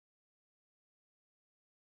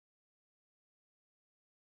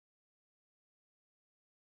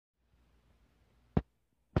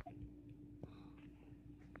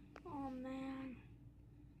man.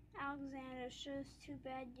 Alexander, sure is too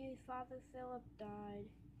bad your father Philip died.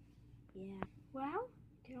 Yeah. Well,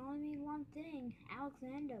 it can only mean one thing.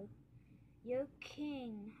 Alexander, you're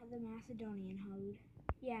king of the Macedonian horde.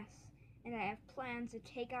 Yes, and I have plans to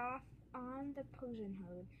take off on the Persian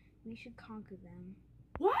horde. We should conquer them.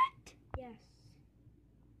 What? Yes.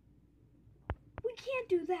 We can't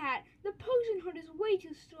do that. The Persian horde is way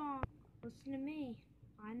too strong. Listen to me.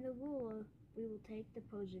 I'm the ruler. We will take the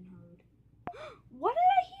Persian horde. What did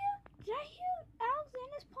I hear? Did I hear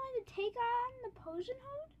Alexander's plan to take on the Persian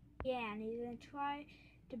horde? Yeah, and he's gonna try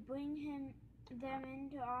to bring them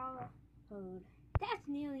into our horde. That's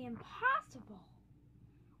nearly impossible.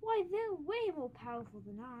 Why, they're way more powerful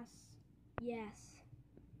than us. Yes,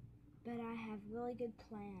 but I have really good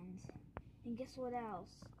plans. And guess what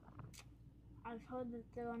else? I've heard that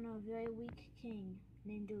they're on a very weak king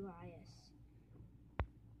named Darius.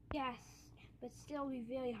 Yes, but still be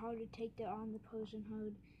very hard to take on the Persian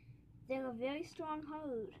horde. They're a very strong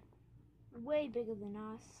horde. Way bigger than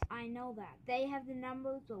us. I know that. They have the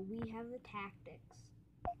numbers, but we have the tactics.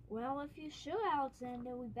 Well, if you're sure,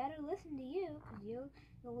 Alexander, we better listen to you, because you're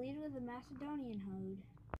the leader of the Macedonian horde.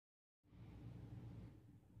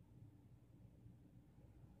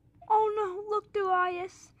 Oh no, look,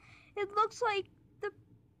 Darius. It looks like the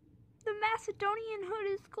Macedonian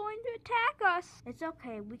horde is going to attack us. It's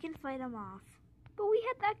okay, we can fight them off. But we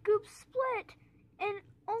had that group split, and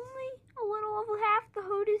only a little over half the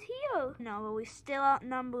horde is here. No, but we still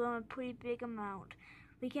outnumber them a pretty big amount.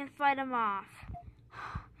 We can fight them off.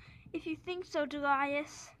 If you think so,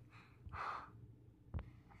 Darius.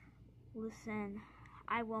 Listen,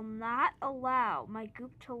 I will not allow my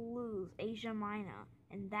group to lose Asia Minor,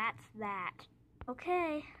 and that's that.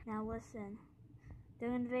 Okay, now listen.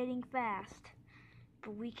 They're invading fast,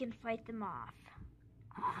 but we can fight them off.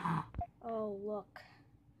 Oh, look.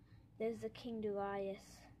 There's the King Darius.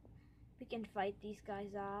 We can fight these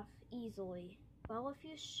guys off easily. Well, if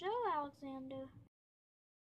you're sure, Alexander.